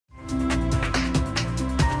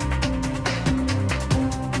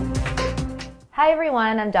Hi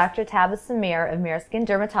everyone, I'm Dr. Tabasum Mir of Mir Skin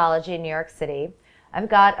Dermatology in New York City. I've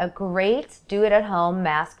got a great do-it-at-home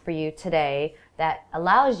mask for you today that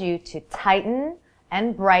allows you to tighten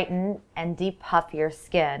and brighten and depuff your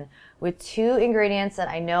skin with two ingredients that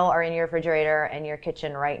I know are in your refrigerator and your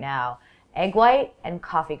kitchen right now: egg white and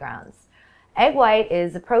coffee grounds. Egg white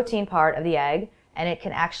is the protein part of the egg, and it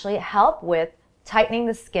can actually help with tightening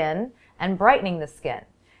the skin and brightening the skin.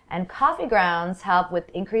 And coffee grounds help with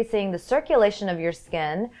increasing the circulation of your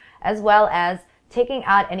skin, as well as taking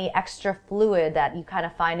out any extra fluid that you kind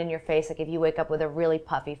of find in your face, like if you wake up with a really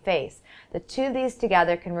puffy face. The two of these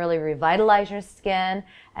together can really revitalize your skin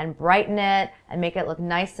and brighten it and make it look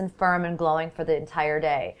nice and firm and glowing for the entire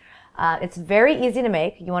day. It's very easy to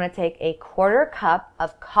make. You want to take a 1/4 cup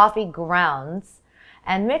of coffee grounds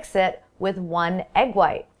and mix it with 1 egg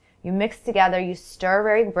white. You mix together, you stir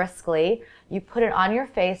very briskly, you put it on your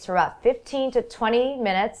face for about 15 to 20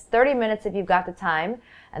 minutes, 30 minutes if you've got the time,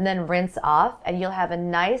 and then rinse off, and you'll have a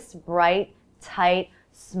nice, bright, tight,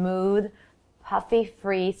 smooth,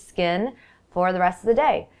 puffy-free skin for the rest of the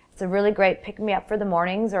day. It's a really great pick-me-up for the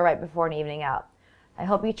mornings or right before an evening out. I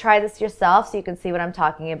hope you try this yourself so you can see what I'm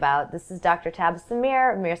talking about. This is Dr. Tabasum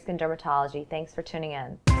Mir of Mir Skin Dermatology. Thanks for tuning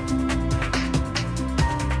in.